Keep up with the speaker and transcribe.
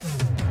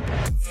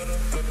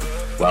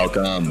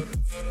Welcome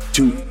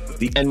to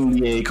the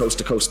NBA Coast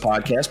to Coast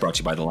podcast, brought to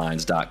you by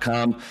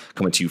TheLines.com.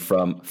 Coming to you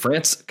from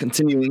France,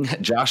 continuing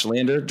Josh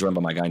Lander, joined by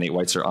my guy Nate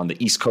Weitzer on the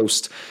East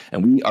Coast.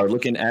 And we are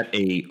looking at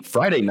a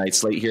Friday night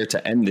slate here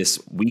to end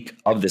this week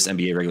of this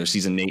NBA regular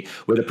season, Nate,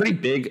 with a pretty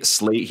big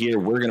slate here.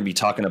 We're going to be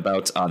talking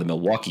about the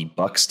Milwaukee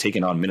Bucks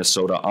taking on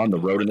Minnesota on the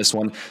road in this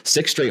one.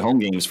 6 straight home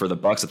games for the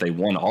Bucks that they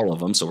won all of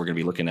them. So we're going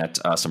to be looking at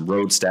some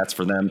road stats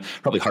for them,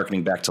 probably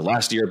harkening back to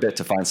last year a bit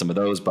to find some of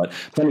those, but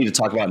plenty to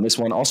talk about in this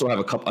one. Also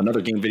have another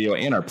game video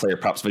and our player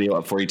props video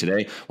up for you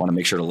today. Want to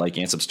make sure to like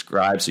and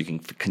subscribe so you can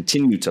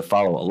continue to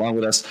follow along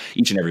with us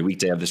each and every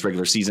weekday of this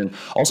regular season.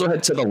 Also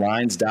head to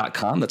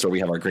thelines.com. That's where we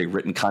have our great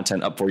written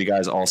content up for you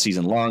guys all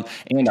season long,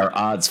 and our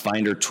odds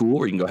finder tool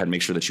where you can go ahead and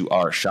make sure that you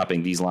are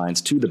shopping these lines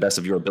to the best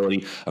of your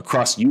ability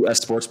across U.S.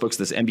 sportsbooks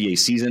this NBA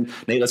season.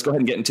 Nate, let's go ahead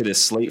and get into this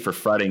slate for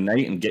Friday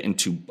night and get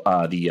into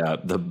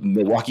the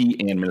Milwaukee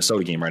and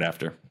Minnesota game right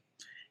after.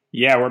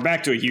 Yeah, we're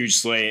back to a huge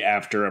slate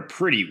after a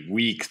pretty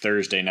weak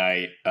Thursday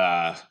night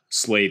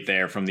slate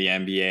there from the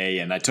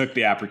NBA. And I took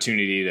the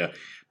opportunity to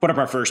put up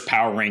our first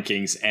power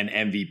rankings and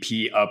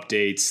MVP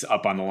updates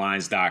up on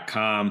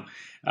thelines.com.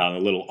 A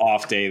little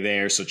off day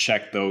there, so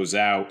check those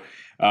out.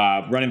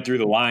 Running through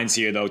the lines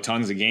here, though,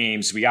 tons of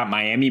games. We got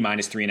Miami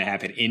minus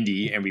 3.5 at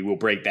Indy, and we will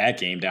break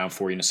that game down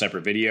for you in a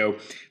separate video.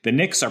 The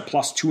Knicks are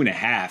plus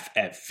 2.5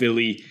 at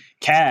Philly.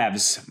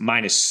 Cavs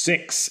minus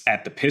 6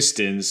 at the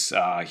Pistons.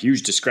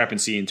 Huge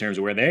discrepancy in terms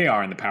of where they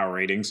are in the power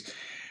ratings.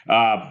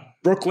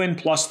 Brooklyn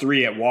plus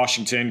 3 at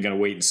Washington. Going to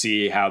wait and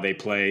see how they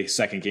play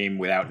second game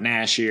without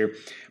Nash here.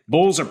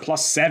 Bulls are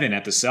plus 7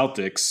 at the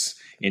Celtics.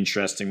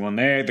 Interesting one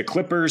there. The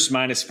Clippers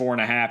minus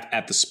 4.5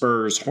 at the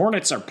Spurs.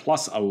 Hornets are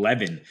plus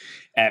 11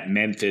 at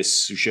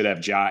Memphis, who should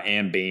have Ja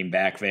and Bane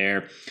back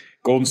there.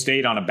 Golden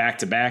State on a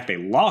back-to-back. They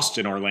lost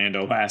in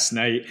Orlando last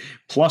night.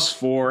 Plus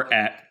 4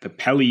 at the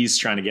Pellies,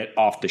 trying to get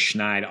off the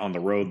schneid on the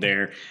road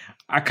there.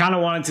 I kind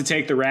of wanted to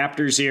take the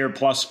Raptors here,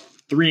 plus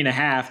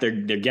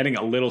 3.5. They're getting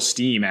a little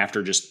steam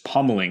after just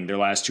pummeling their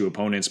last two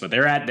opponents, but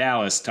they're at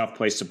Dallas. Tough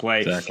place to play.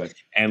 Exactly.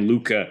 And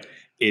Luka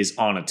is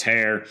on a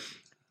tear.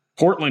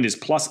 Portland is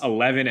plus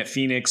 11 at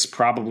Phoenix.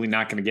 Probably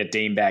not going to get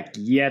Dame back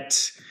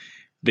yet.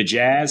 The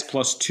Jazz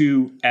plus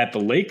 2 at the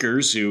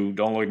Lakers, who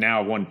don't look now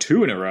have won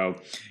 2 in a row.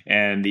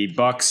 And the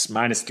Bucks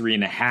minus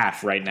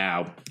 3.5 right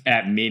now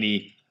at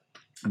Mini.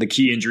 The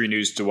key injury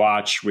news to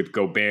watch with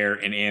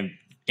Gobert and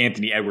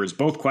Anthony Edwards,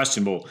 both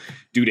questionable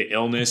due to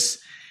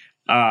illness.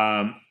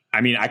 I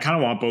kind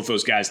of want both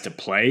those guys to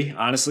play,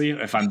 honestly,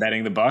 if I'm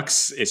betting the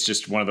Bucks. It's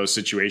just one of those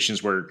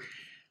situations where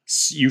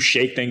you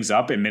shake things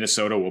up and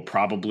Minnesota will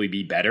probably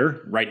be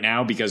better right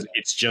now because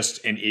it's just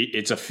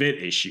it's a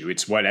fit issue.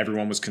 It's what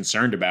everyone was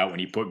concerned about when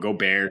you put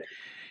Gobert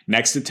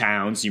next to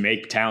Towns. You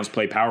make Towns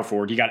play power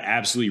forward. He got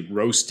absolutely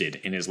roasted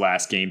in his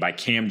last game by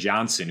Cam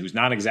Johnson, who's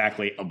not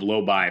exactly a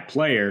blow-by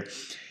player.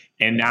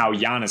 And now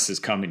Giannis is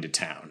coming to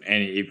town.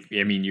 And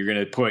you're going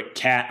to put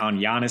Cat on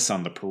Giannis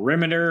on the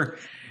perimeter.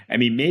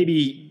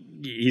 Maybe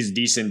he's a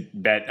decent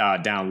bet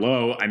down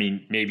low.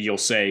 Maybe you'll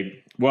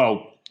say,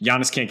 well,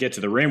 Giannis can't get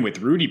to the rim with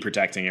Rudy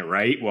protecting it,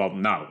 right? Well,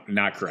 no,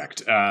 not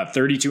correct.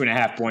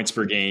 32.5 points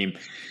per game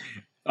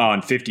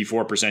on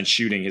 54%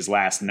 shooting his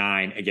last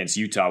 9 against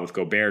Utah with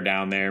Gobert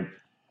down there.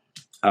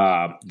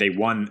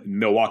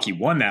 Milwaukee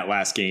won that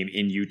last game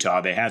in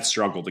Utah. They had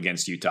struggled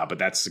against Utah, but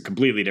that's a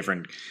completely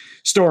different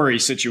story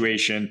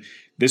situation.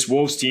 This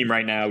Wolves team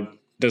right now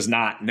does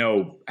not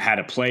know how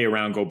to play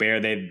around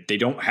Gobert. They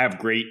don't have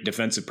great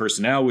defensive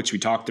personnel, which we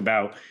talked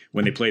about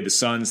when they played the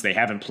Suns. They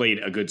haven't played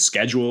a good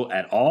schedule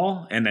at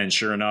all. And then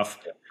sure enough,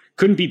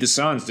 couldn't beat the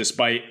Suns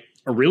despite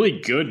a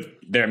really good,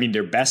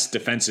 their best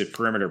defensive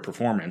perimeter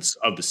performance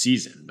of the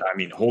season.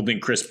 Holding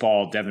Chris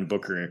Paul, Devin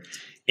Booker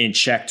in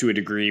check to a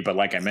degree. But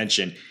like I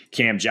mentioned,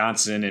 Cam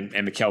Johnson and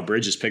Mikal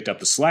Bridges picked up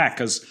the slack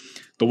because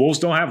the Wolves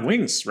don't have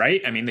wings,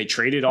 right? They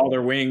traded all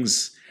their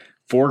wings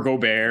for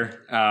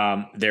Gobert.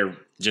 They're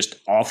just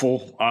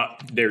awful.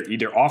 They're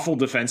either awful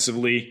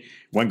defensively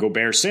when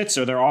Gobert sits,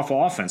 or they're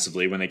awful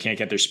offensively when they can't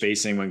get their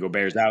spacing when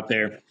Gobert's out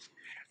there.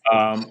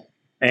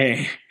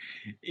 If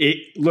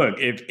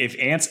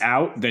Ant's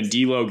out, then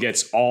D'Lo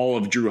gets all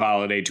of Drew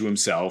Holiday to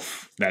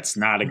himself. That's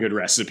not a good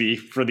recipe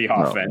for the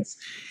offense.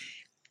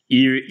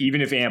 No.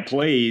 Even if Ant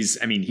plays,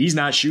 he's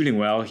not shooting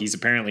well. He's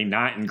apparently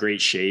not in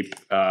great shape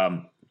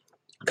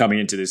coming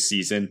into this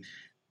season.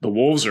 The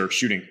Wolves are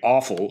shooting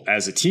awful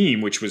as a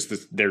team, which was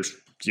their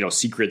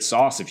secret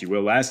sauce, if you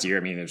will, last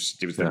year. It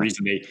was the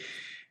reason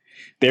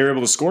they were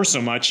able to score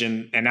so much,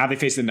 and now they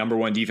face the number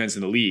 1 defense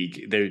in the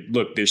league. They're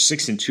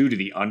 6-2 to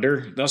the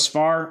under thus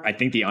far. I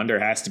think the under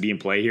has to be in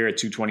play here at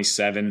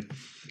 227.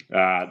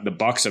 The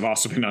Bucks have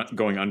also been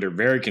going under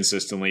very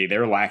consistently.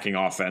 They're lacking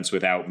offense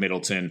without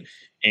Middleton,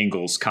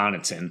 Ingles,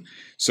 Connaughton.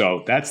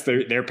 So that's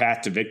their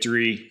path to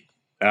victory.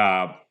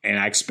 And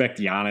I expect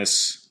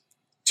Giannis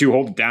to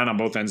hold it down on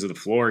both ends of the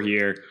floor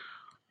here.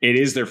 It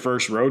is their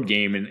first road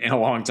game in a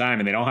long time,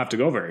 and they don't have to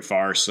go very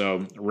far.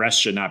 So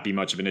rest should not be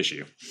much of an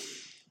issue.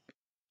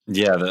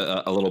 Yeah,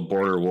 a little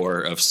border war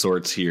of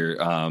sorts here,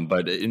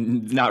 but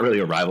not really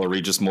a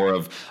rivalry, just more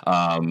of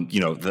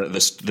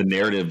the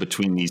narrative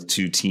between these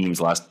two teams.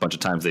 Last bunch of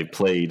times they've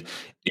played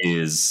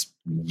is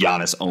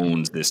Giannis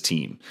owns this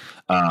team.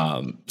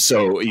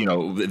 So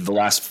the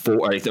last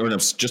four,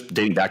 just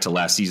dating back to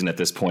last season at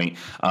this point,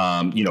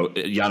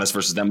 Giannis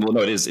versus them. Well,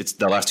 no, it's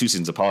the last two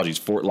seasons.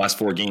 Apologies. Last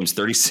four games,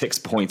 36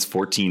 points,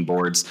 14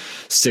 boards,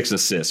 6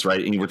 assists.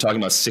 Right, and we're talking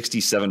about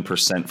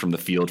 67% from the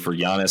field for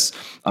Giannis.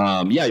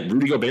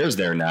 Rudy Gobert's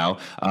there now,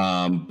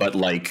 but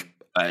like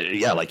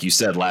you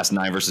said, last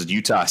 9 versus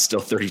Utah,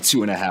 still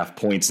 32.5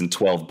 points and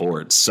 12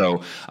 boards.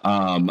 So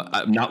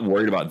I'm not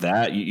worried about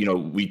that.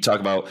 We talk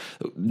about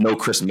no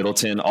Chris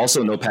Middleton,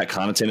 also no Pat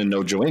Connaughton and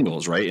no Joe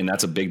Ingles, right? And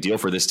that's a big deal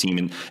for this team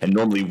and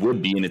normally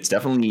would be. And it's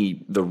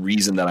definitely the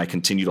reason that I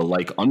continue to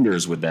like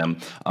unders with them.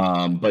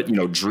 But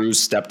Drew's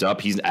stepped up.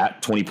 He's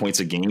at 20 points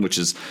a game, which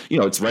is,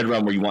 it's right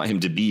around where you want him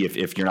to be.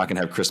 If you're not going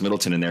to have Chris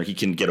Middleton in there, he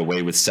can get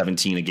away with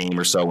 17 a game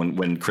or so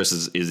when Chris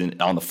is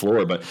on the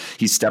floor. But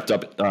he's stepped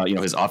up,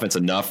 his offense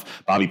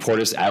enough. Bobby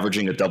Portis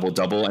averaging a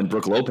double-double, and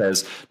Brook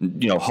Lopez,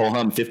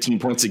 ho-hum 15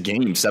 points a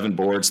game, 7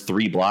 boards,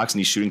 3 blocks, and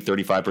he's shooting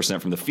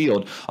 35% from the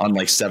field on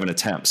like 7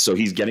 attempts. So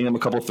he's getting them a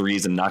couple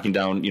threes and knocking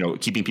down,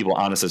 keeping people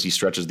honest as he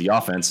stretches the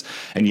offense.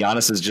 And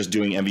Giannis is just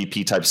doing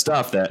MVP type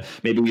stuff that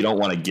maybe we don't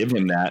want to give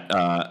him that.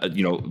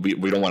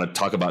 We don't want to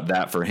talk about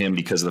that for him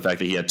because of the fact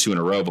that he had 2 in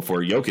a row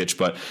before Jokic,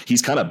 but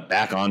he's kind of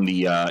back on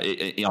the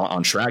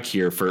on track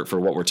here for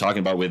what we're talking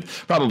about with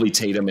probably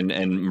Tatum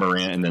and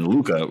Morant and then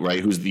Luka, right?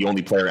 Who's the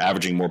only player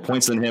averaging more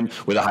points than him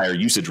with a higher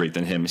usage rate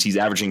than him. He's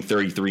averaging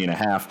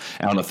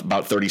 33.5 on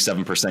about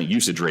 37%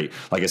 usage rate.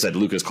 Like I said,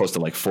 Luka's close to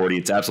like 40.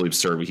 It's absolutely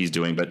absurd what he's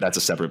doing, but that's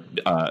a separate,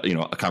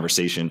 a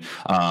conversation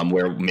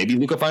where maybe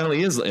Luka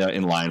finally is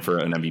in line for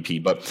an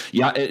MVP. But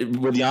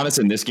with Giannis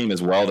in this game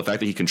as well, the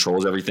fact that he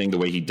controls everything the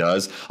way he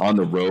does on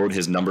the road,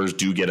 his numbers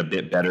do get a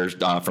bit better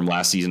from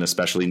last season,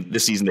 especially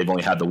this season. They've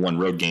only had the one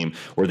road game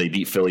where they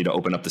beat Philly to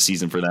open up the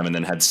season for them and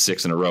then had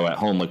 6 in a row at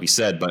home, like we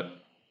said. But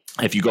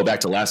if you go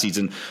back to last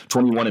season,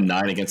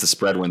 21-9 against the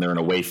spread when they're an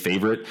away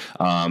favorite,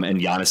 and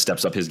Giannis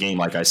steps up his game.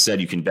 Like I said,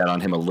 you can bet on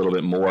him a little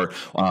bit more,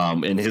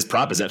 and his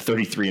prop is at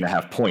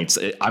 33.5 points.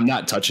 I'm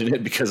not touching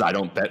it because I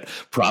don't bet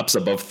props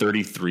above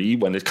 33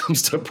 when it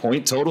comes to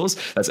point totals.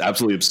 That's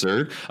absolutely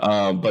absurd,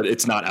 but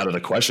it's not out of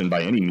the question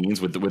by any means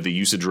with the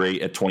usage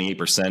rate at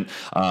 28%,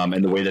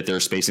 and the way that they're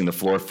spacing the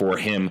floor for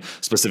him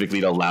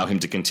specifically to allow him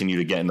to continue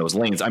to get in those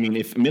lanes. I mean,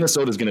 if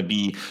Minnesota is going to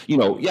be,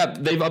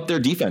 they've upped their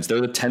defense.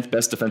 They're the 10th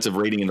best defensive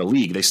rating in the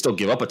league. They still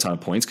give up a ton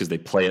of points because they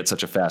play at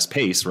such a fast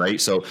pace,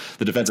 right? So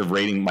the defensive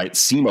rating might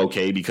seem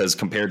okay because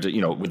compared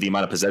to, with the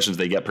amount of possessions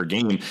they get per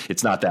game,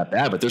 it's not that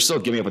bad, but they're still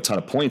giving up a ton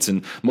of points.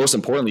 And most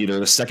importantly, they're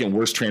the second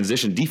worst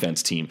transition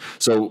defense team.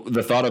 So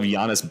the thought of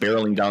Giannis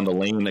barreling down the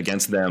lane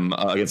against them,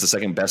 against the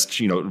second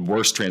best,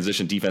 worst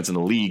transition defense in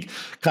the league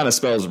kind of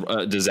spells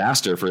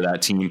disaster for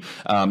that team.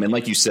 And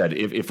like you said,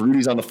 if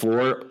Rudy's on the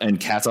floor and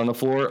Cat's on the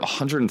floor,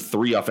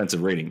 103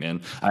 offensive rating,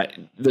 man,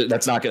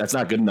 that's not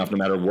good enough no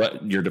matter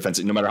what your defense,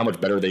 no matter how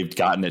much better they've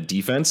gotten at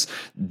defense.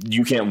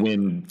 You can't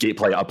win a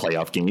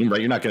playoff game,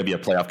 right? You're not going to be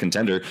a playoff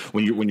contender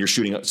when you're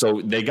shooting.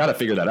 So they got to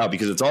figure that out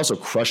because it's also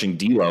crushing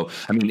D'Lo.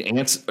 I mean,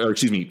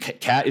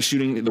 Cat is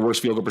shooting the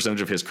worst field goal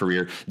percentage of his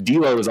career.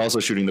 D'Lo is also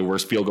shooting the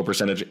worst field goal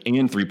percentage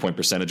and 3-point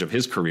percentage of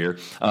his career.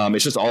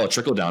 It's just all a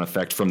trickle down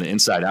effect from the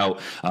inside out.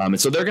 And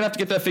so they're going to have to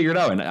get that figured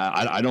out. And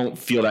I don't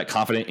feel that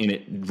confident in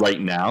it right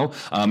now.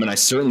 And I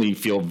certainly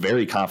feel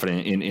very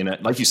confident in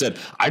it. Like you said,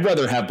 I'd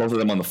rather have both of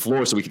them on the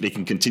floor so they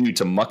can continue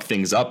to muck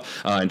things up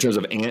in terms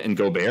of Ant and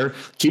Gobert.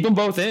 Keep them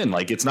both in.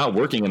 Like, it's not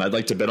working, and I'd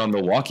like to bet on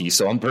Milwaukee,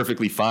 so I'm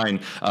perfectly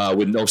fine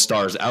with no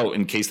stars out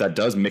in case that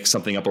does mix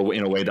something up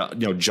in a way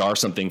to jar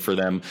something for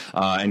them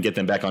and get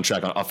them back on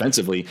track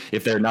offensively.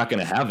 If they're not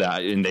going to have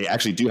that, and they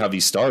actually do have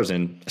these stars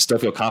in, I still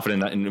feel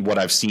confident in what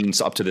I've seen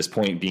up to this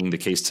point being the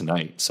case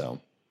tonight. So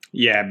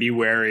yeah, be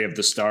wary of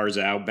the stars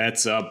out,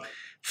 bets up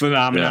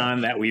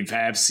phenomenon that we've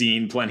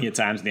seen plenty of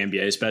times in the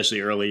NBA, especially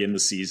early in the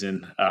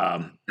season.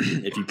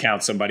 If you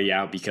count somebody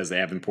out because they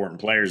have important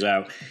players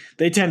out,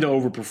 they tend to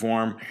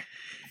overperform.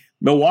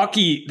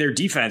 Milwaukee, their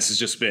defense has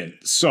just been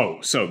so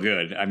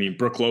good. I mean,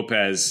 Brook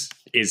Lopez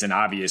is an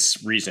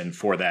obvious reason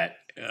for that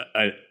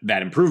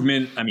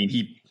improvement. I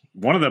mean,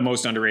 one of the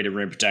most underrated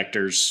rim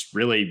protectors,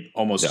 really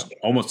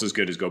almost as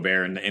good as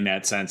Gobert in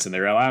that sense. And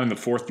they're allowing the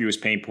 4th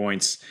fewest paint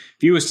points,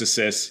 fewest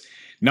assists,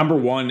 number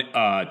 1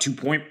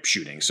 2-point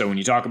shooting. So when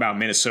you talk about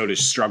Minnesota's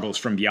struggles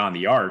from beyond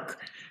the arc,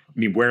 I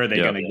mean, where are they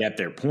going to get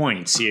their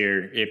points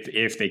here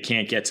if they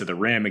can't get to the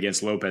rim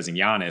against Lopez and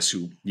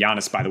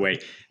Giannis, by the way,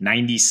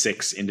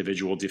 96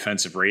 individual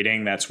defensive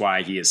rating. That's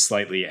why he is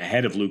slightly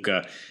ahead of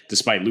Luka,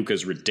 despite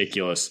Luka's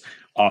ridiculous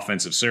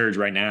offensive surge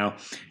right now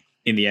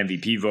in the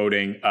MVP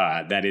voting.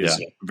 That is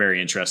a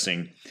very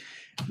interesting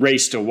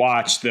race to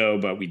watch, though,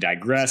 but we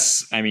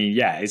digress. I mean,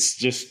 it's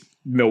just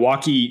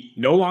Milwaukee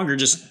no longer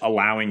just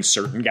allowing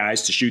certain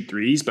guys to shoot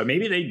threes, but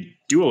maybe they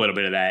do a little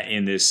bit of that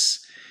in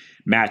this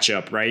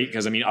matchup, right?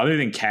 Because, I mean, other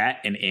than Cat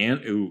and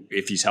Ant, who,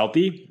 if he's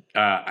healthy,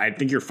 I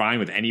think you're fine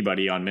with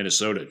anybody on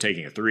Minnesota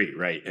taking a 3,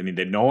 right? I mean,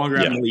 they no longer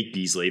have Malik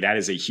Beasley. That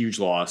is a huge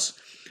loss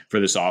for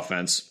this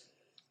offense.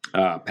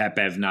 Pat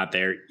Bev not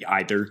there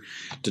either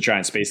to try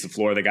and space the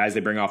floor. The guys they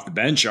bring off the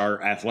bench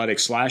are athletic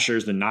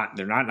slashers. They're not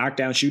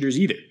knockdown shooters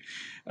either.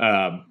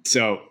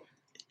 So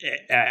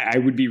I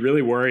would be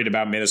really worried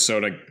about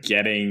Minnesota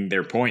getting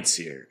their points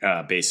here,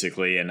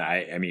 basically. And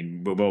I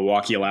mean,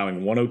 Milwaukee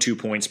allowing 102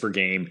 points per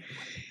game.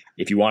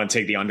 If you want to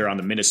take the under on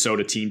the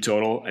Minnesota team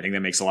total, I think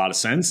that makes a lot of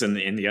sense. And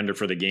the under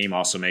for the game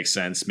also makes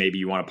sense. Maybe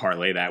you want to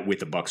parlay that with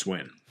the Bucks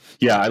win.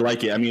 Yeah, I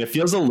like it. I mean, it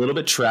feels a little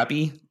bit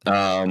trappy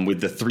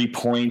with the 3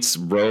 points,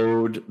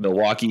 road,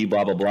 Milwaukee,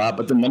 blah, blah, blah.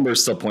 But the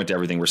numbers still point to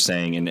everything we're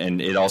saying. And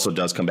it also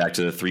does come back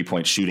to the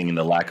 3-point shooting and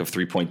the lack of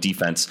 3-point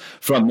defense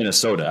from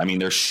Minnesota. I mean,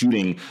 they're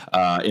shooting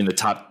in the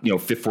top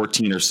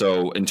 14 or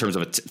so in terms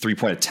of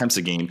 3-point attempts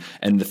a game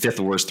and the 5th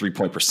worst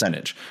 3-point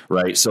percentage,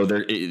 right? So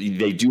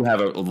they do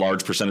have a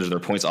large percentage of their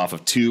points off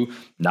of 2.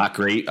 Not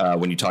great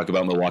when you talk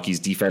about Milwaukee's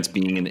defense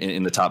being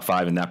in the top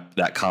 5 in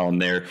that column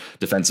there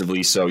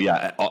defensively. So,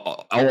 yeah,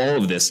 all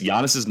of this,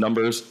 Giannis's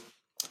numbers,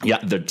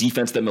 the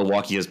defense that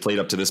Milwaukee has played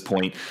up to this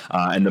point,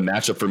 and the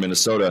matchup for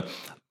Minnesota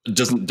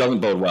doesn't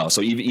bode well.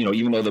 So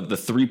even though the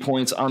 3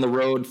 points on the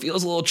road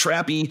feels a little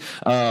trappy,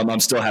 I'm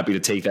still happy to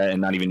take that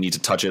and not even need to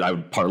touch it. I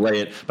would parlay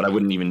it, but I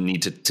wouldn't even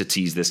need to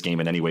tease this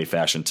game in any way,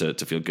 fashion to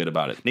feel good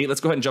about it. Nate,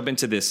 let's go ahead and jump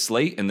into this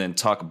slate and then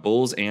talk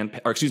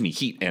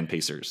Heat and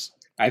Pacers.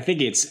 I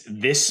think it's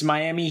this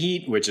Miami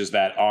Heat, which is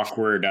that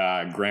awkward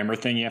grammar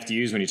thing you have to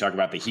use when you talk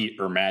about the Heat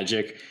or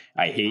Magic.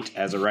 I hate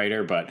as a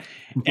writer, but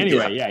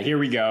anyway, here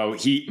we go.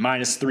 Heat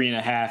minus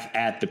 3.5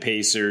 at the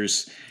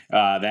Pacers.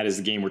 That is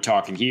the game we're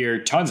talking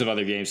here. Tons of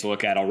other games to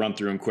look at. I'll run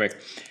through them quick.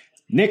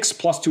 Knicks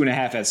plus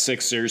 2.5 at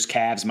Sixers.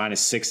 Cavs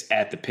minus 6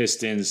 at the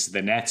Pistons.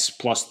 The Nets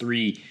plus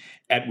 3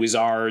 at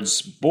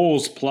Wizards.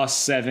 Bulls plus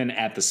 7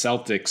 at the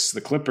Celtics.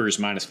 The Clippers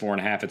minus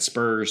 4.5 at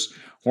Spurs.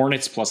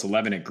 Hornets plus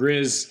 11 at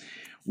Grizz.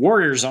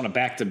 Warriors on a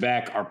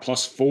back-to-back are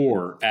plus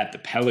 4 at the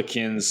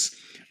Pelicans.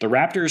 The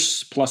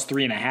Raptors plus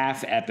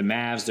 3.5 at the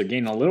Mavs. They're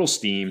gaining a little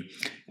steam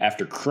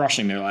after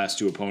crushing their last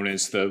 2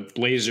 opponents. The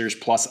Blazers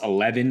plus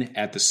 11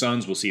 at the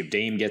Suns. We'll see if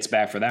Dame gets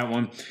back for that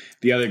one.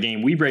 The other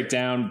game we break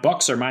down,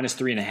 Bucks are minus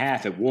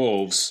 3.5 at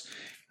Wolves.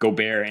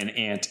 Gobert and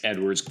Ant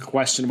Edwards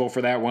questionable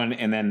for that one.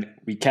 And then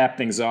we cap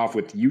things off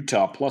with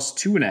Utah plus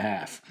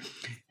 2.5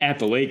 at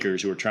the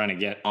Lakers, who are trying to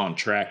get on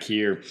track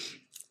here.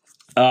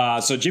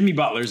 So Jimmy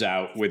Butler's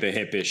out with a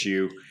hip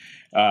issue.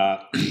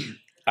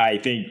 I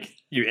think,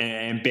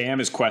 and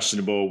Bam is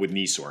questionable with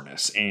knee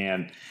soreness.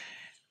 And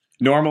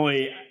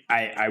normally,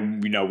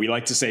 we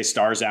like to say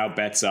stars out,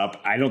 bets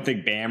up. I don't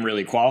think Bam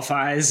really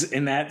qualifies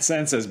in that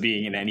sense as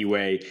being in any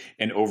way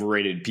an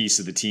overrated piece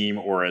of the team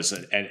or as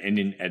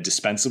a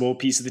dispensable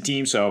piece of the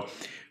team. So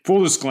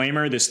full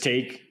disclaimer, this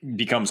take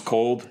becomes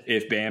cold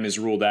if Bam is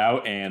ruled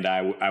out, and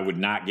I would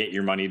not get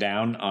your money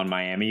down on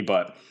Miami,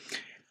 but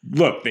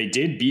look, they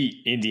did beat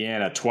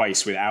Indiana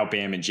twice without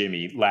Bam and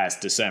Jimmy last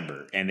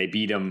December, and they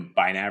beat them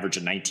by an average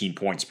of 19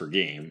 points per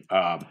game.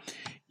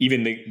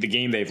 Even the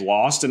game they've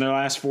lost in their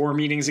last 4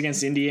 meetings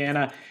against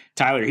Indiana,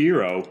 Tyler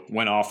Hero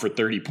went off for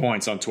 30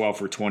 points on 12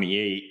 for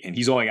 28, and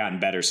he's only gotten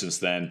better since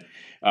then.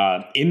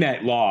 In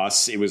that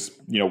loss, it was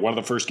one of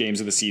the first games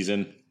of the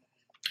season.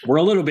 We're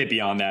a little bit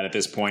beyond that at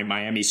this point.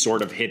 Miami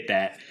sort of hit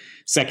that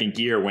second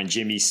gear when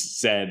Jimmy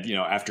said,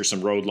 after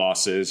some road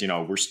losses,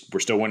 we're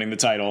still winning the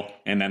title.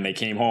 And then they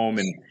came home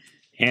and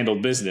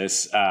handled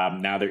business.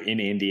 Now they're in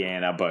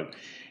Indiana, but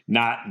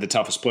not the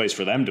toughest place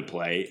for them to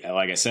play.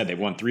 Like I said, they've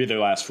won 3 of their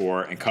last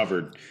 4 and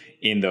covered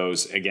in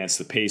those against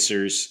the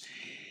Pacers.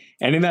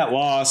 And in that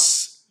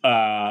loss,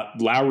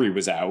 Lowry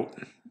was out.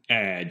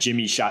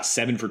 Jimmy shot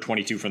 7 for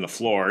 22 from the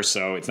floor.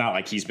 So it's not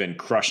like he's been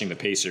crushing the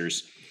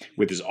Pacers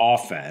with his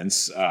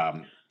offense.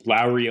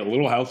 Lowry a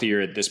little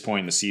healthier at this point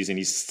in the season.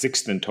 He's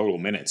 6th in total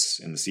minutes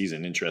in the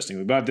season,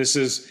 interestingly. But this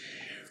is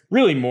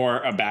really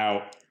more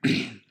about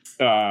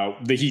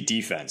the Heat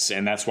defense,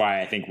 and that's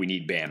why I think we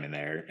need Bam in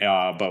there.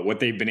 But what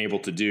they've been able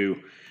to do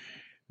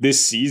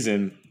this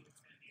season,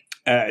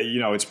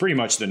 it's pretty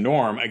much the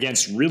norm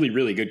against really,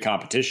 really good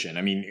competition.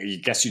 I mean, I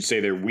guess you'd say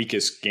their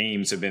weakest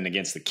games have been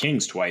against the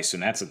Kings twice,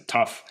 and that's a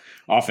tough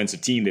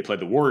offensive team. They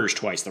played the Warriors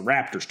twice, the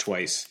Raptors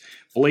twice,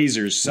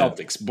 Blazers,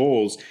 Celtics,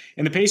 Bulls,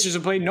 and the Pacers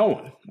have played no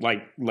one.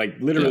 Like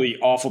literally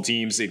awful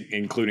teams,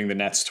 including the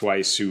Nets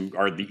twice, who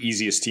are the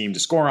easiest team to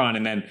score on.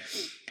 And then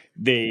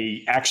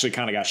they actually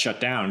kind of got shut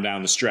down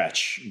the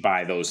stretch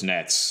by those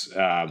Nets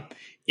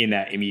in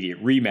that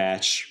immediate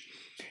rematch.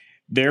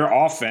 Their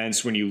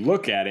offense, when you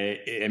look at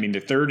it, I mean,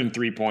 they're 3rd in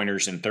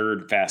 3-pointers and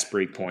 3rd fast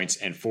break points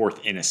and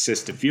 4th in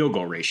assist to field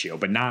goal ratio,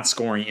 but not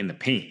scoring in the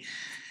paint.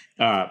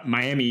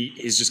 Miami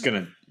is just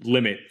going to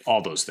limit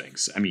all those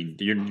things. I mean,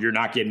 you're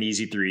not getting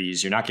easy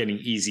threes. You're not getting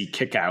easy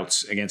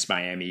kickouts against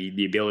Miami.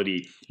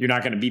 You're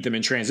not going to beat them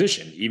in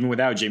transition, even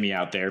without Jimmy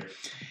out there.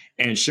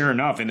 And sure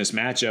enough, in this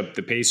matchup,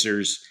 the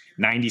Pacers,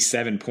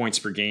 97 points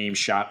per game,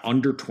 shot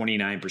under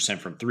 29%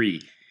 from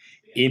 3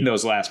 in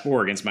those last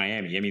 4 against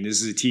Miami. I mean,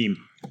 this is a team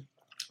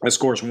that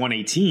scores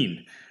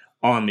 118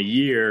 on the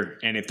year.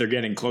 And if they're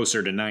getting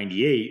closer to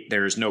 98,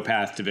 there is no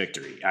path to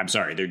victory. I'm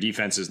sorry, their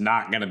defense is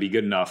not going to be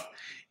good enough,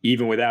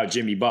 even without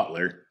Jimmy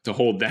Butler, to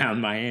hold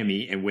down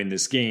Miami and win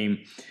this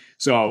game.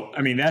 So,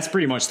 I mean, that's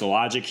pretty much the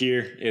logic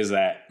here, is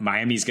that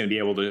Miami's going to be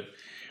able to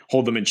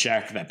hold them in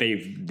check, that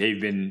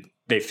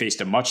they've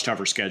faced a much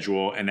tougher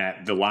schedule, and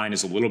that the line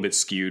is a little bit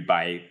skewed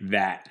by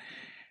that.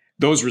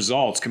 Those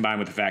results combined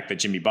with the fact that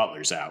Jimmy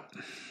Butler's out.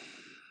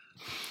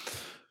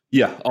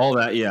 Yeah, all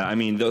that. Yeah, I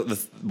mean,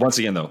 once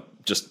again, though,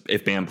 just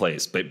if Bam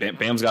plays, but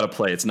Bam's got to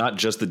play. It's not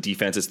just the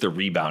defense; it's the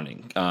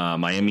rebounding.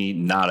 Miami,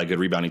 not a good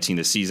rebounding team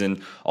this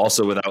season.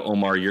 Also, without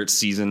Omar Yurt's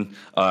season,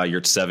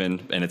 Yurt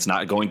 7, and it's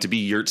not going to be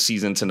Yurt's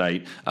season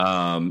tonight.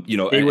 Haywood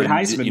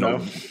Heisman,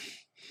 though.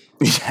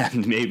 Yeah,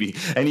 maybe.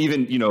 And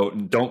even,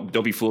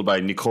 don't be fooled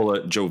by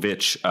Nikola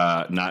Jovic,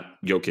 not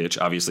Jokic.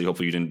 Obviously,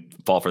 hopefully you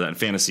didn't fall for that in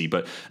fantasy,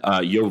 but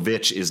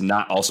Jovic is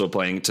not also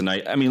playing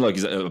tonight. I mean, look,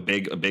 he's a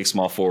big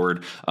small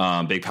forward,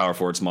 big power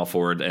forward, small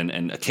forward,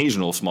 and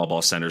occasional small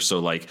ball center. So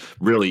like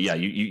really, yeah,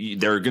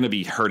 they're going to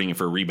be hurting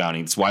for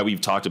rebounding. It's why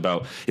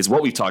it's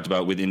what we've talked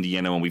about with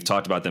Indiana when we've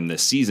talked about them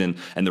this season.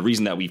 And the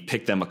reason that we've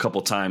picked them a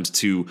couple times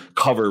to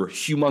cover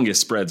humongous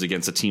spreads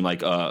against a team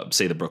like,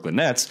 say, the Brooklyn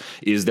Nets,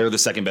 is they're the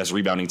second best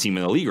rebounding team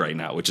in the league right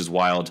now, which is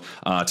wild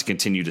to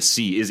continue to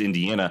see. Is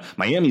Indiana.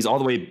 Miami's all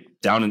the way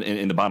down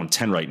in the bottom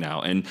 10 right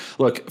now. And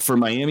look, for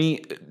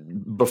Miami,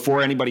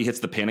 before anybody hits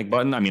the panic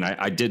button, I mean,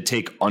 I did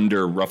take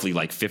under roughly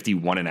like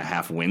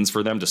 51.5 wins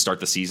for them to start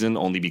the season,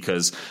 only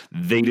because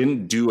they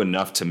didn't do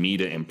enough to me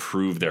to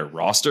improve their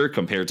roster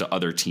compared to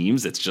other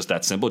teams. It's just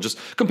that simple, just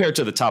compared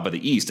to the top of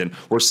the East. And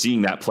we're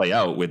seeing that play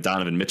out with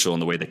Donovan Mitchell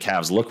and the way the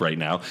Cavs look right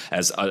now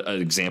as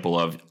an example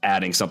of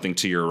adding something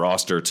to your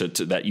roster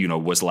to that,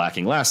 was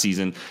lacking last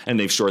season. And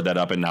they've shored that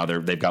up. And now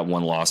they've got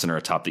one loss and are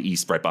atop the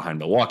East right behind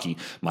Milwaukee.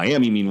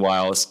 Miami,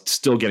 meanwhile, is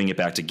still getting it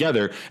back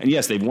together. And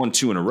yes, they've won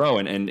 2 in a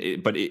row.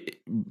 But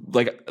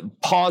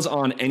pause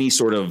on any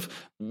sort of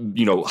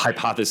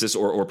hypothesis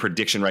or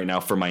prediction right now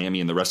for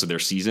Miami and the rest of their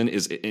season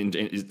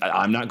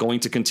I'm not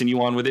going to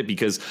continue on with it,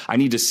 because I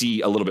need to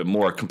see a little bit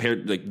more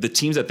compared. Like the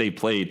teams that they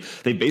played,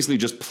 they basically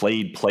just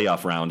played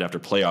playoff round after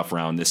playoff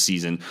round this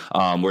season,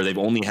 where they've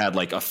only had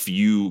like a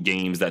few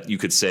games that you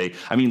could say,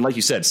 I mean, like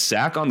you said,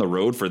 Sac on the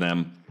road for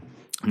them.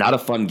 Not a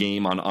fun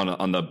game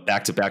on the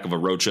back-to-back of a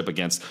road trip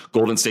against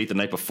Golden State the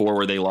night before,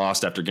 where they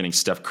lost after getting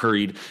Steph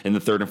Curried in the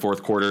third and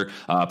fourth quarter,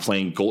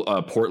 playing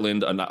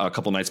Portland a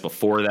couple nights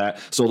before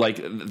that. So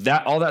like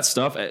that, all that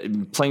stuff,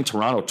 playing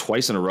Toronto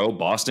twice in a row,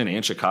 Boston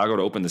and Chicago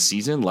to open the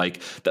season.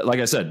 Like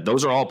I said,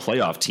 those are all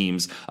playoff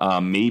teams.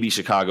 Maybe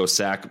Chicago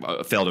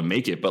failed to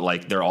make it, but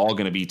like they're all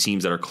going to be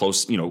teams that are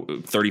close,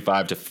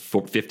 35 to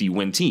 50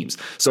 win teams.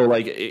 So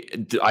like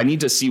I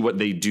need to see what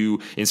they do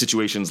in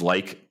situations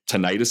like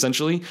tonight,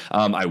 essentially.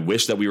 I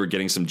wish that we were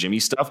getting some Jimmy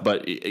stuff,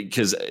 but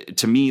because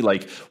to me,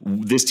 like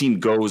this team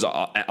goes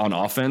on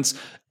offense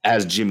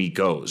as Jimmy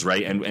goes,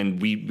 right?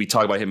 And we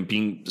talk about him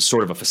being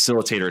sort of a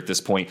facilitator at this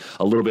point,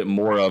 a little bit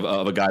more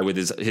of a guy with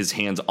his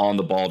hands on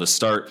the ball to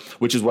start,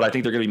 which is what I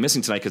think they're going to be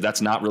missing tonight, because that's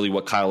not really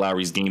what Kyle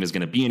Lowry's game is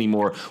going to be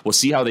anymore. We'll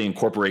see how they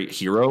incorporate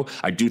Hero.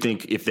 I do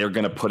think if they're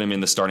going to put him in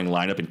the starting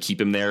lineup and keep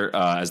him there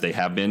as they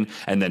have been,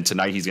 and then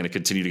tonight he's going to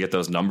continue to get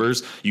those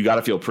numbers, you got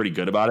to feel pretty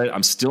good about it.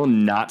 I'm still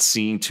not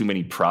seeing too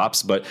many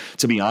props, but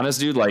to be honest,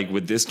 dude, like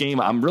with this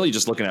game, I'm really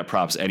just looking at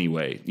props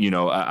anyway.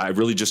 I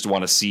really just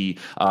want to see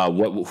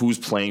who's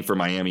playing for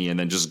Miami, and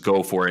then just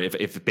go for it.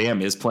 If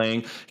Bam is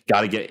playing,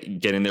 got to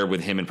get in there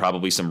with him and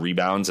probably some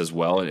rebounds as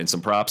well and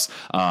some props.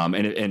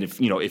 And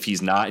if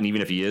he's not, and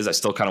even if he is, I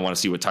still kind of want to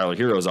see what Tyler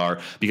Heroes are,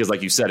 because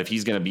like you said, if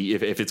he's going to be,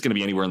 if it's going to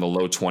be anywhere in the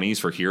low 20s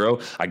for Hero,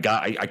 I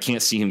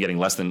can't see him getting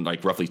less than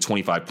like roughly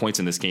 25 points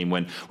in this game,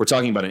 when we're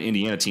talking about an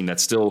Indiana team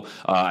that's still,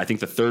 I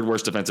think, the third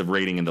worst defensive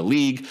rating in the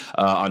league,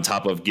 on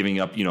top of giving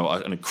up,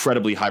 an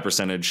incredibly high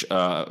percentage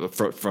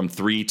from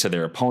 3 to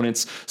their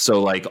opponents. So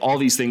like all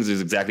these things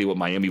is exactly what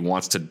Miami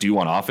wants to do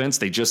on offense.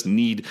 They just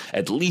need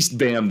at least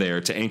Bam there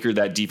to anchor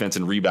that defense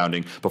and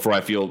rebounding before I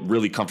feel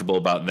really comfortable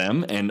about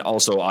them. And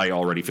also, I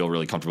already feel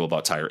really comfortable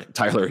about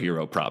Tyler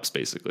Hero props,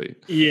 basically.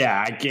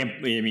 Yeah,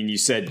 you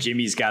said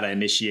Jimmy's got to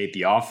initiate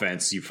the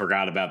offense. You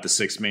forgot about the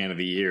sixth man of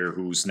the year,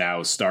 who's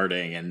now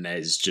starting and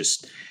is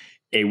just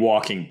a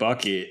walking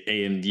bucket.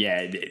 And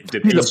yeah,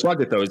 he's a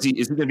bucket though. Is he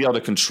going to be able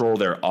to control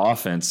their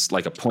offense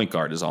like a point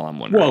guard is all I'm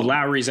wondering. Well,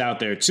 Lowry's out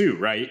there too,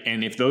 right?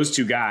 And if those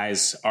two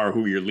guys are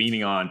who you're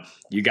leaning on,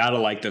 you got to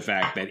like the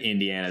fact that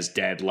Indiana's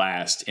dead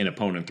last in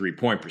opponent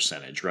 3-point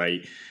percentage,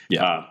 right?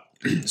 Yeah.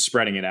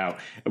 Spreading it out.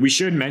 We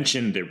should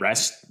mention the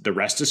rest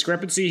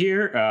discrepancy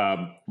here.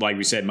 Like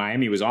we said,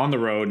 Miami was on the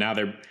road.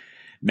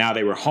 Now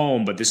they were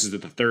home, but this is the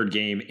third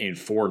game in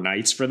 4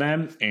 nights for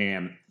them.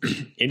 And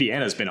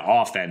Indiana's been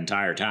off that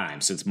entire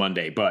time since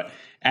Monday. But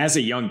as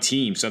a young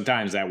team,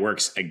 sometimes that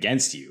works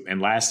against you.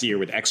 And last year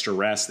with extra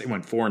rest, they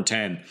went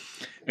 4-10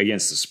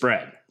 against the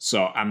spread.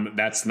 So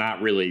that's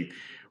not really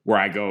where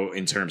I go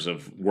in terms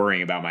of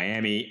worrying about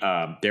Miami.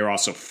 They're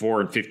also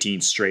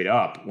 4-15 straight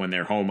up when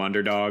they're home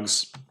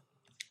underdogs.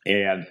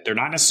 And they're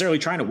not necessarily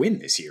trying to win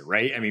this year,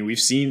 right? I mean, we've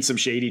seen some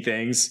shady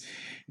things.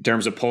 in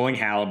terms of pulling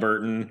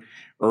Halliburton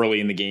early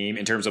in the game,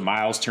 in terms of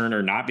Miles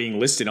Turner not being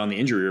listed on the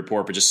injury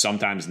report, but just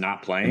sometimes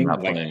not playing.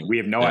 We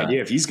have no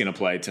idea if he's going to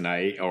play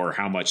tonight or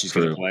how much he's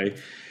going to play.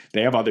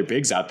 They have other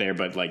bigs out there,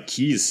 but like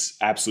he's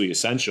absolutely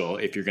essential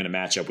if you're going to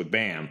match up with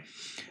Bam.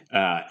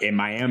 In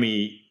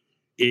Miami,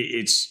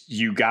 it's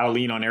you got to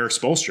lean on Eric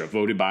Spoelstra,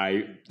 voted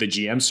by the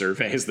GM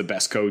survey as the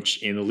best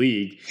coach in the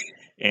league.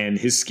 And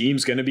his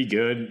scheme's going to be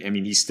good. I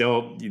mean,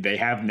 they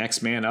have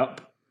next man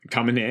up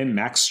coming in,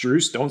 Max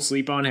Strus. Don't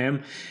sleep on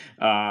him.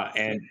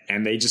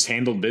 And they just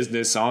handled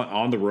business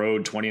on the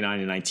road,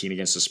 29-19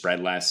 against the spread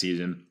last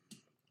season.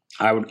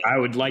 I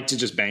would like to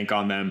just bank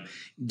on them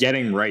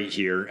getting right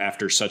here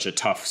after such a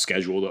tough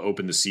schedule to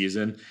open the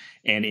season,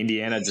 and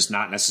Indiana just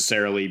not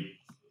necessarily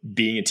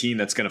being a team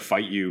that's going to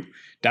fight you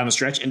down the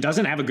stretch and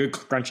doesn't have a good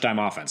crunch time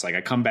offense. Like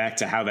I come back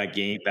to how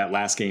that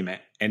last game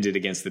ended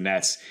against the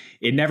Nets.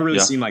 It never really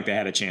seemed like they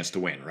had a chance to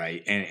win,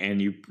 right? And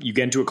you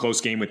get into a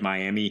close game with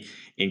Miami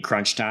in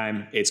crunch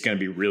time, it's going to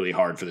be really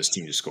hard for this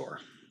team to score.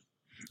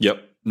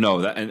 Yep.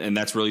 No, and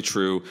that's really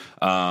true.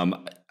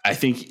 I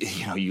think,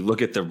 you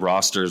look at the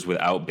rosters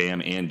without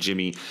Bam and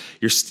Jimmy,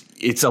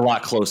 it's a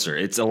lot closer.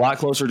 It's a lot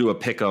closer to a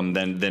pick 'em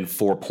than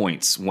 4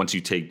 points once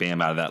you take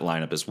Bam out of that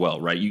lineup as well,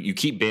 right? You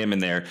keep Bam in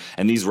there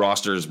and these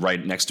rosters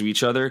right next to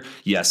each other.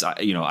 Yes,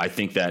 I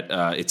think that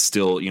it's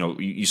still,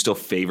 you still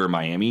favor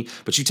Miami,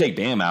 but you take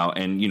Bam out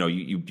and,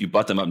 you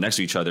butt them up next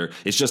to each other.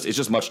 It's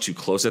just much too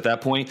close at that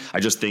point. I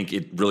just think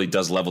it really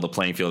does level the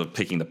playing field of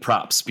picking the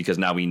props, because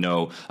now we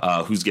know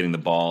who's getting the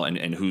ball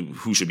and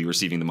who should be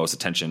receiving the most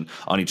attention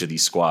on each of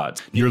these squads.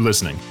 You're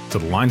listening to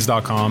the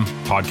Lines.com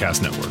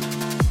podcast network.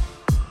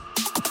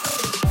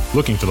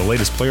 Looking for the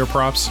latest player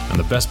props and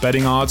the best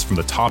betting odds from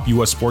the top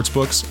U.S.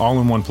 sportsbooks all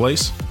in one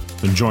place?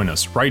 Then join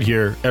us right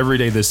here every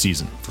day this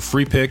season for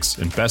free picks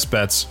and best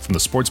bets from the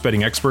sports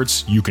betting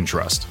experts you can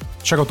trust.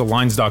 Check out the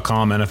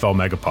Lines.com NFL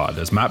Megapod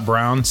as Matt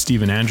Brown,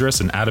 Steven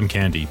Andrus, and Adam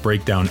Candy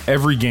break down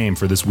every game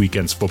for this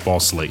weekend's football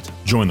slate.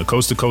 Join the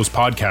Coast to Coast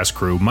podcast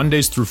crew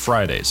Mondays through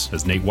Fridays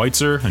as Nate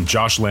Weitzer and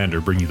Josh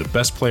Lander bring you the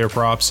best player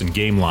props and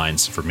game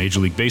lines for Major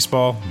League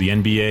Baseball, the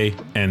NBA,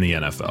 and the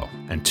NFL.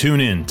 And tune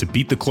in to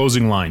Beat the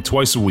Closing Line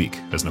twice a week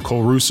as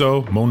Nicole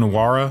Russo, Mo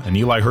Nawara, and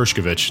Eli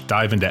Hershkovich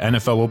dive into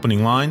NFL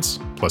opening lines,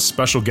 plus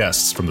special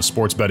guests from the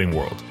sports betting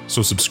world.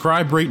 So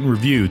subscribe, rate, and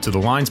review to the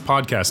Lines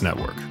Podcast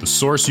Network, the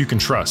source you can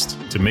trust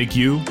to make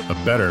you a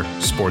better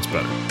sports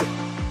bettor.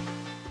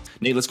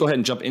 Nate, let's go ahead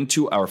and jump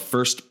into our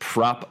first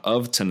prop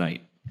of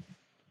tonight.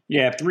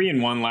 Yeah,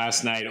 3-1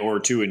 last night,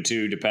 or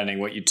 2-2, depending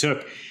what you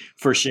took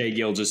for Shai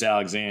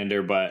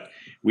Gilgeous-Alexander. But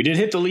we did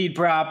hit the lead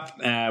prop.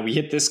 We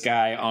hit this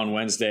guy on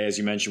Wednesday, as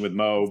you mentioned, with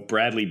Mo,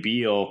 Bradley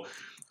Beal,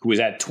 who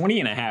was at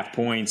 20.5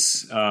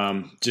 points,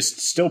 just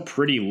still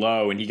pretty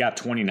low, and he got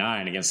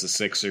 29 against the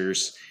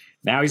Sixers.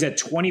 Now he's at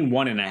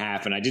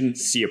 21.5, and I didn't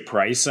see a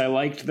price I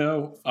liked,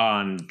 though,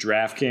 on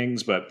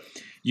DraftKings, but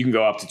you can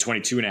go up to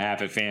 22.5 at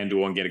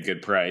FanDuel and get a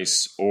good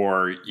price,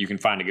 or you can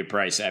find a good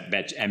price at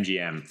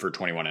BetMGM for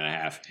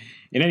 21.5.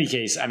 In any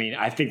case,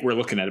 I think we're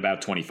looking at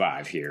about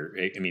 25 here.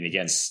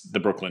 Against the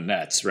Brooklyn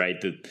Nets, right?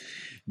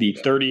 The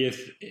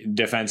 30th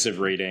defensive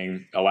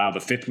rating, allow the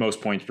 5th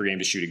most points per game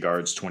to shooting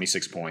guards,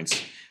 26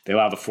 points. They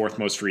allow the 4th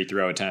most free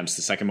throw attempts,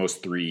 the 2nd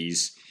most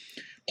threes.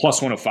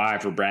 Plus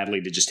 105 for Bradley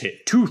to just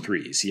hit 2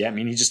 threes. Yeah,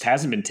 he just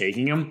hasn't been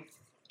taking them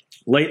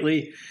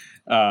lately.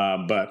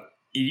 But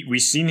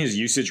we've seen his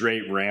usage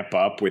rate ramp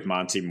up with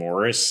Monte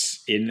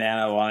Morris in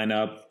that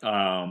lineup.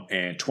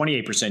 And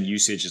 28%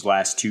 usage his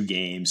last 2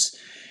 games,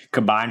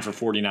 combined for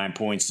 49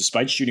 points,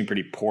 despite shooting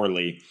pretty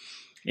poorly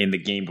in the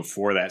game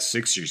before that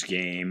Sixers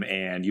game.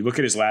 And you look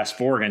at his last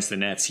 4 against the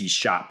Nets, he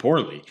shot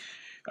poorly.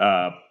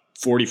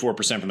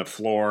 44% from the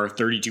floor,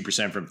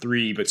 32% from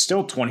 3, but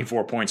still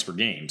 24 points per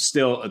game,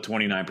 still a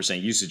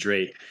 29% usage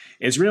rate.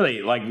 It's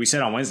really, like we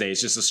said on Wednesday,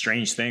 it's just a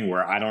strange thing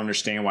where I don't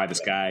understand why this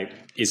guy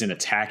isn't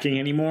attacking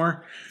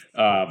anymore.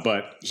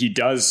 But he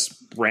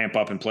does ramp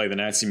up and play the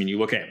Nets. You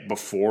look at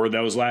before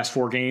those last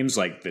 4 games,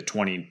 like the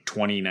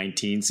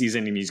 2019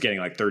 season, and he's getting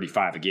like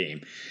 35 a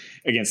game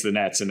against the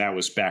Nets. And that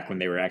was back when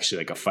they were actually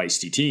like a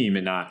feisty team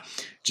and not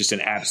just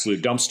an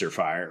absolute dumpster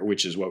fire,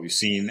 which is what we've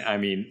seen.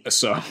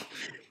 So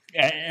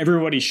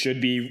everybody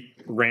should be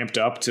ramped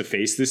up to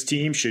face this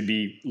team, should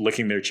be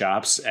licking their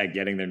chops at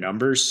getting their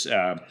numbers.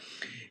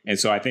 And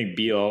so I think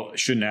Beal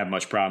shouldn't have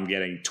much problem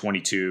getting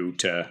 22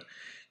 to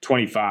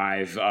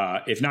 25,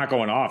 if not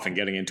going off and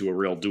getting into a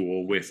real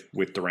duel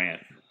with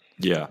Durant.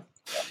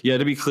 Yeah,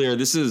 to be clear,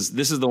 this is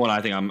the one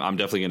I think I'm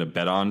definitely going to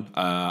bet on.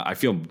 I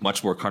feel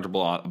much more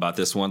comfortable about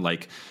this one.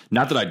 Like,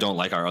 not that I don't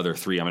like our other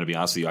 3. I'm going to be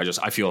honest with you.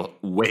 I feel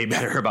way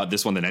better about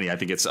this one than any. I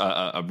think it's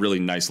a really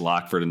nice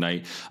lock for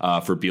tonight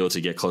for Beal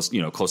to get close,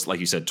 like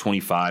you said,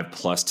 25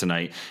 plus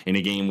tonight in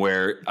a game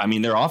where,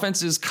 their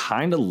offense is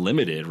kind of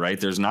limited, right?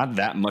 There's not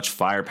that much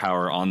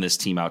firepower on this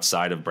team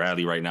outside of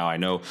Bradley right now. I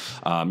know,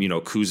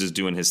 Kuz is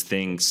doing his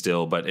thing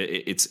still, but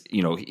it's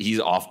he's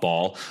off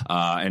ball,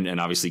 and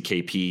obviously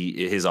KP,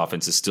 his offense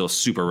offense is still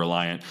super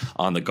reliant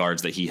on the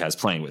guards that he has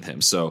playing with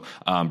him. So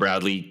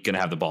Bradley going to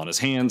have the ball in his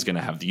hands, going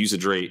to have the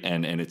usage rate,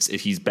 and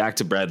he's back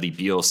to Bradley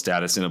Beal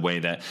status in a way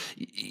that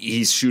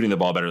he's shooting the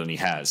ball better than he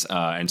has.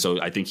 And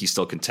so I think he's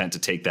still content to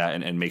take that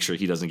and make sure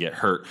he doesn't get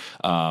hurt,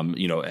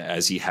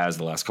 as he has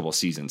the last couple of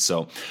seasons.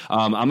 So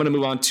I'm going to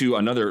move on to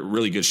another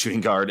really good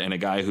shooting guard and a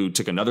guy who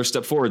took another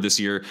step forward this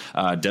year,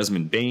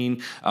 Desmond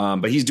Bane.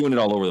 But he's doing it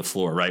all over the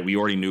floor, right? We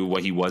already knew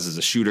what he was as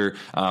a shooter,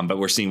 but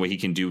we're seeing what he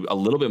can do a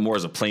little bit more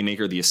as a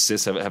playmaker. The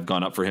assists have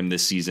gone up for him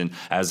this season,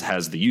 as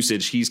has the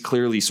usage. He's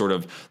clearly sort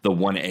of the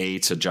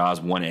 1A to Ja's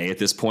 1A at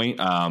this point.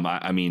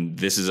 I mean,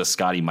 this is a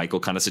Scotty Michael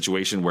kind of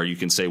situation where you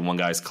can say one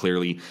guy's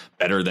clearly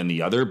better than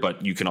the other,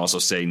 but you can also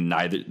say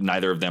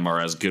neither of them are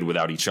as good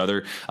without each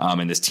other.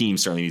 And this team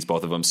certainly needs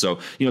both of them. So,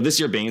 this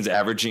year Bane's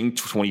averaging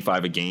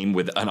 25 a game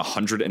with an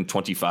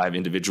 125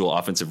 individual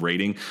offensive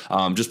rating,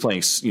 just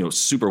playing,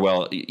 super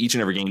well each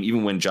and every game,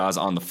 even when Ja's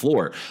on the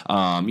floor.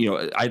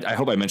 I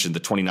hope I mentioned the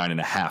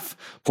 29.5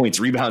 points,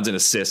 rebounds, and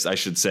assists, I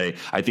should say.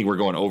 I think we're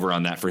going over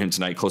on that for him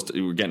tonight.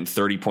 We're getting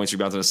 30 points,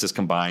 rebounds, and assists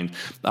combined.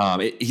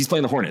 He's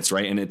playing the Hornets,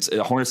 right? And it's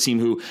a Hornets team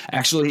who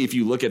actually, if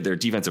you look at their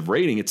defensive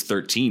rating, it's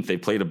 13th. They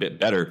played a bit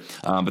better,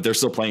 but they're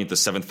still playing at the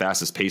 7th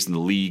fastest pace in the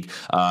league,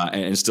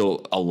 and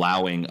still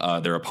allowing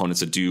their opponents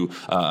to do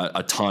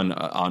a ton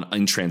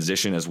in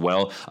transition as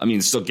well. I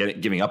mean, still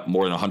giving up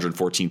more than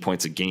 114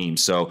 points a game.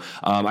 So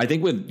I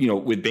think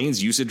with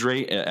Bane's usage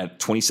rate at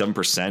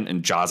 27%,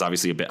 and Ja's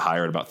obviously a bit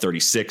higher at about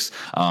 36,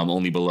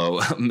 only below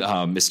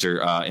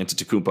Mr.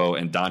 Antetokounmpo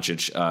and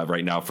Doncic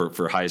right now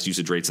for highest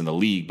usage rates in the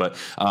league. But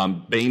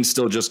Bane's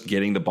still just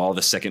getting the ball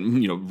the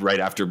second, right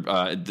after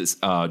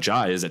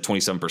Ja is at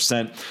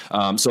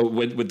 27%. So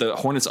with the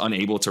Hornets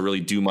unable to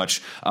really do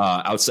much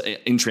outside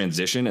in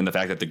transition, and the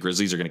fact that the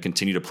Grizzlies are going to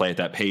continue to play at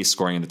that pace,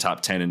 scoring in the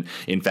top 10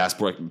 in fast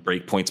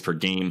break points per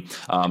game,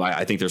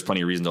 I think there's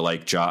plenty of reason to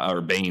like Ja,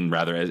 or Bane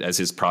rather, as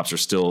his props are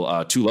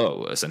still too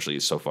low essentially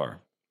so far.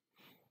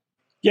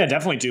 Yeah,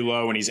 definitely too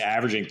low when he's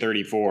averaging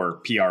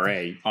 34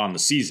 PRA on the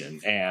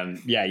season.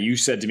 And yeah, you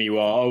said to me,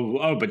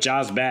 well, but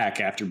Ja's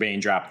back after Bane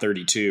dropped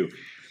 32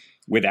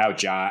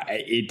 without Ja.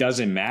 It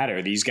doesn't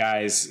matter. These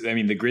guys, I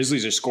mean, the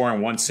Grizzlies are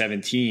scoring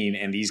 117,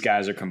 and these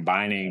guys are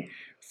combining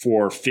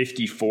for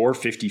 54,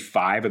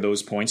 55 of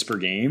those points per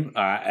game.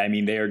 I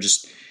mean, they are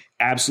just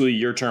absolutely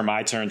your turn,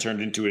 my turn, turned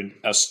into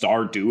a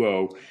star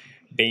duo.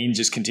 Bane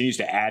just continues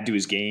to add to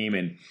his game,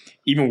 and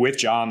even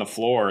with Ja on the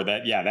floor,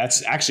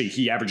 that's actually,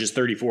 he averages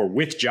 34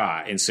 with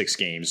Ja in 6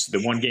 games. The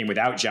one game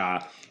without Ja,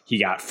 he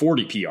got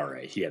 40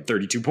 PRA. He had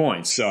 32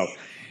 points. So,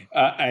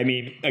 I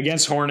mean,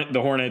 against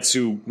the Hornets,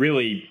 who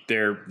really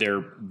their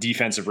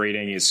defensive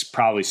rating is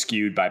probably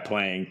skewed by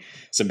playing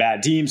some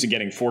bad teams and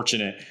getting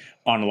fortunate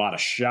on a lot of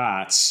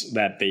shots,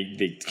 that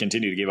they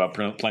continue to give up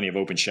plenty of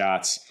open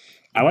shots.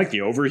 I like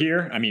the over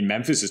here. I mean,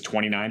 Memphis is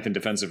 29th in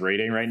defensive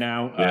rating right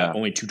now. Yeah.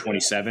 Only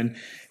 227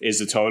 is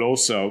the total.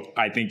 So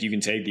I think you can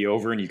take the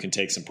over, and you can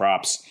take some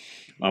props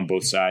on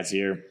both sides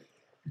here.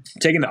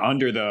 Taking the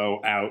under,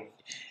 though, out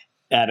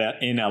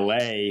in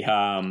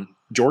LA,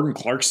 Jordan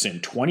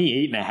Clarkson,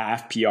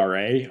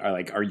 28.5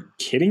 PRA. Are you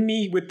kidding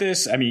me with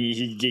this? I mean,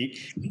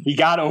 he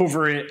got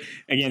over it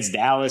against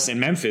Dallas and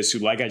Memphis, who,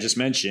 like I just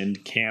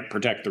mentioned, can't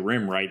protect the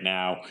rim right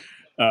now.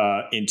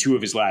 In 2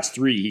 of his last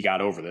 3, he got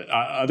over that.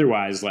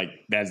 Otherwise,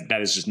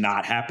 that is just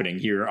not happening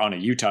here on a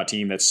Utah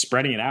team that's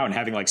spreading it out and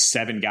having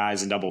 7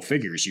 guys in double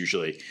figures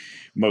usually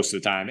most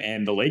of the time.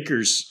 And the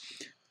Lakers,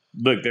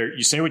 look,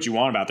 you say what you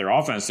want about their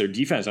offense, their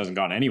defense hasn't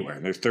gone anywhere.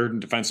 They're 3rd in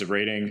defensive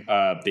rating.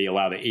 They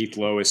allow the 8th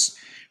lowest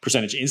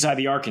percentage inside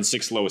the arc and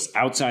 6th lowest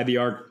outside the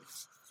arc.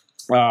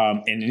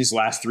 And in his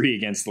last 3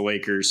 against the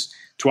Lakers,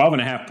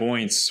 12.5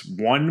 points,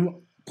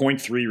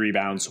 1.3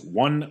 rebounds,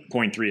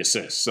 1.3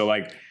 assists. So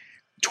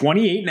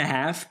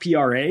 28.5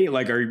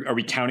 PRA. Are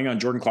we counting on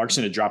Jordan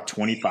Clarkson to drop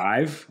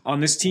 25 on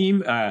this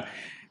team?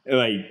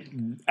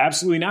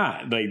 Absolutely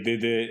not.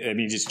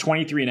 Just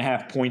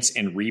 23.5 points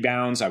and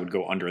rebounds. I would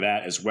go under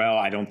that as well.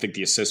 I don't think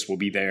the assists will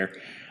be there.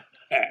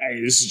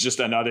 This is just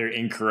another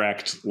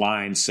incorrect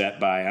line set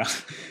by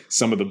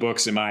some of the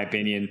books, in my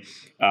opinion.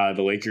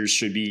 The Lakers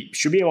should be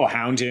able to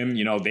hound him.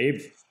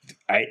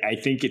 I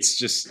think it's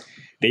just,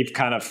 they've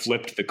kind of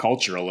flipped the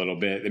culture a little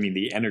bit. I mean,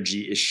 the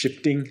energy is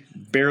shifting,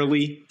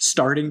 barely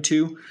starting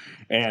to.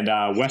 And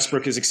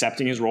Westbrook is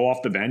accepting his role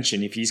off the bench.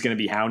 And if he's going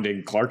to be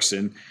hounding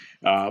Clarkson,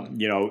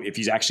 if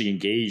he's actually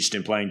engaged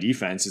in playing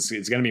defense,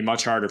 it's going to be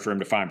much harder for him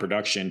to find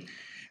production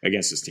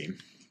against this team.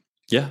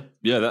 Yeah.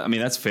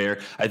 That's fair.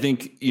 I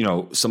think,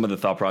 some of the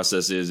thought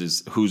process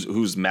is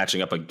who's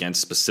matching up against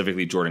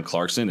specifically Jordan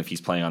Clarkson if he's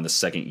playing on the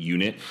second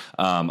unit.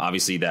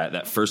 Obviously,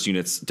 that first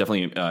unit's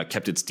definitely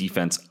kept its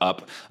defense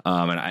up,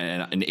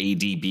 and an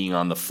AD being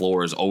on the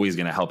floor is always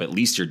going to help at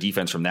least your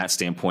defense from that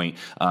standpoint,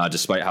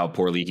 despite how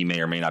poorly he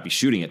may or may not be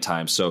shooting at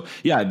times. So,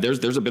 yeah,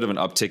 there's a bit of an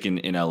uptick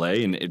in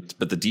LA,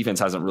 but the defense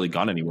hasn't really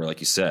gone anywhere,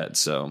 like you said.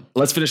 So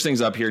let's finish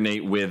things up here,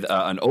 Nate, with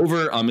an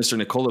over on Mr.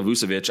 Nikola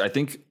Vucevic. I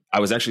think I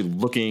was actually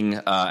looking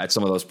at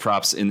some of those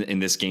props in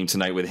this game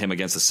tonight with him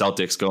against the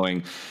Celtics,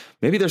 going,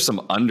 Maybe there's some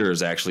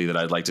unders actually that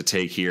I'd like to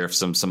take here. If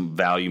some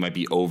value might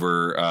be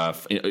over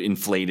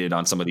inflated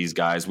on some of these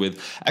guys,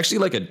 with actually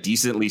like a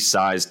decently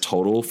sized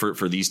total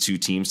for these two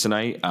teams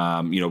tonight.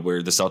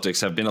 Where the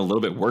Celtics have been a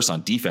little bit worse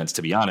on defense,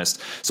 to be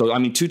honest. So I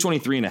mean,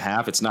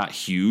 223.5. It's not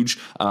huge,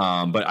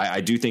 but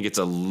I do think it's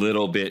a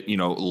little bit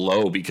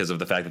low because of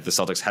the fact that the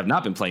Celtics have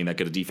not been playing that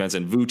good of defense.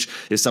 And Vooch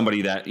is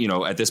somebody that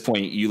at this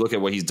point you look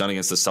at what he's done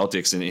against the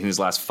Celtics in his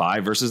last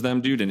 5 versus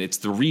them, dude, and it's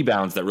the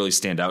rebounds that really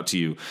stand out to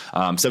you.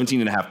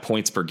 17.5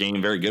 points per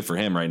game, very good for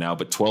him right now,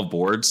 but 12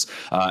 boards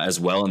as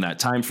well in that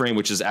time frame,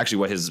 which is actually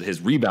what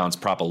his rebounds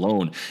prop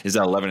alone is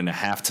at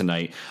 11.5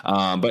 tonight.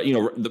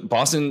 But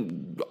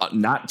Boston,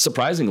 not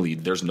surprisingly,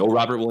 there's no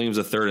Robert Williams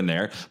III in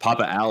there.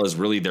 Papa Al is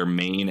really their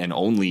main and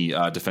only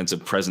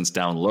defensive presence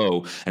down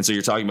low, and so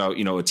you're talking about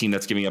a team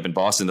that's giving up in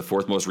Boston the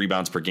 4th most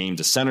rebounds per game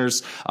to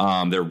centers.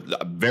 They're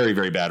very,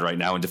 very bad right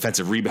now in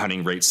defensive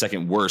rebounding rate,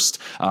 2nd worst,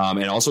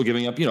 and also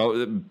giving up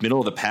middle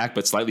of the pack,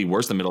 but slightly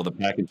worse than middle of the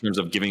pack in terms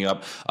of giving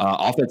up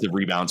offensive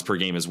rebounds per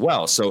game as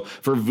well. So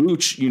for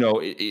Vooch,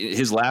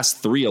 his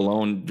last 3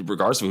 alone,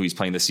 regardless of who he's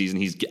playing this season,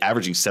 he's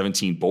averaging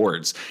 17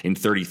 boards in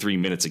 33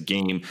 minutes a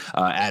game.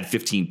 Add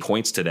 15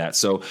 points to that.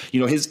 So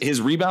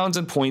his rebounds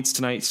and points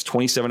tonight is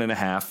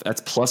 27.5.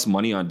 That's plus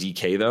money on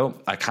DK though.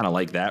 I kind of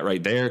like that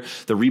right there.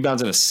 The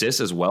rebounds and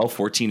assists as well,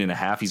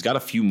 14.5. He's got a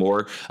few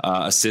more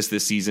assists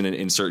this season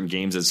in certain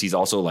games, as he's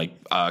also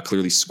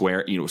clearly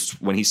square.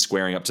 When he's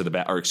squaring up to the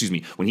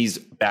when he's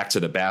back to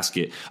the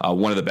basket,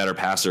 one of the better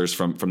passers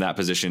from that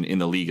position in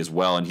the league as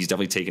well. And he's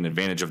definitely taken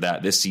advantage of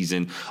that this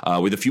season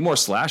with a few more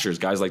slashers,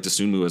 guys like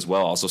Dosunmu as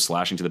well, also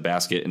slashing to the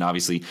basket. And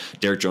obviously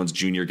Derrick Jones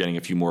Jr. getting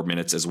a few more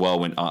minutes as well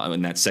when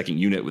in that second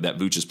unit that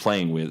Vooch is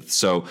playing with.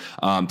 So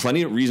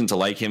plenty of reason to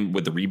like him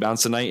with the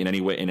rebounds tonight in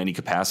any way, in any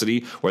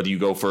capacity, whether you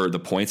go for the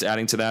points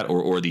adding to that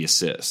or the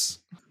assists.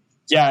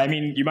 Yeah, I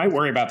mean, you might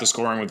worry about the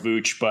scoring with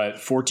Vooch, but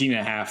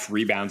 14.5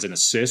 rebounds and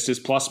assists is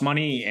plus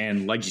money.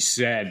 And like you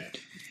said,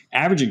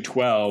 averaging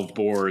 12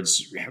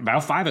 boards,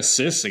 about 5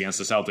 assists against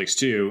the Celtics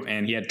too.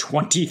 And he had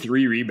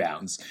 23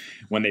 rebounds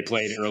when they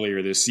played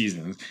earlier this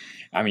season.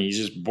 I mean, he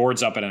just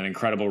boards up at an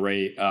incredible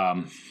rate,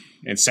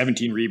 and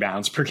 17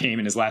 rebounds per game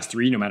in his last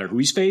 3, no matter who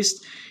he's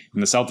faced.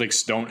 And the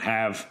Celtics don't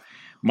have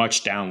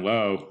much down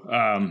low.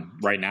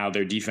 Right now,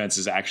 their defense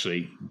is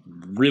actually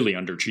really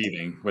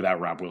underachieving without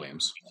Rob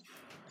Williams.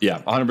 Yeah,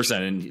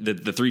 100%. And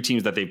the 3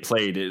 teams that they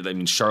played, I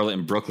mean, Charlotte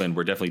and Brooklyn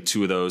were definitely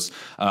 2 of those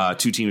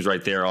 2 teams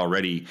right there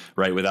already,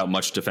 right, without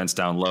much defense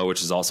down low,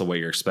 which is also what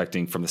you're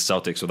expecting from the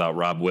Celtics without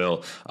Rob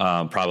Will,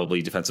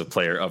 probably defensive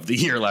player of the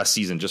year last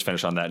season. Just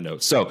finish on that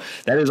note. So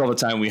that is all the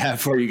time we have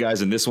for you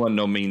guys in this one.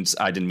 No means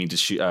I didn't mean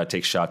to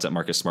take shots at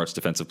Marcus Smart's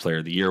Defensive Player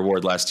of the Year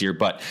award last year,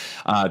 but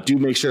do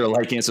make sure to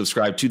like and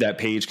subscribe to that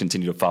page.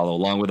 Continue to follow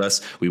along with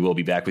us. We will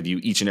be back with you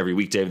each and every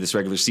weekday of this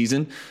regular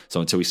season. So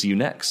until we see you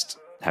next,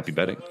 happy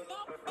betting.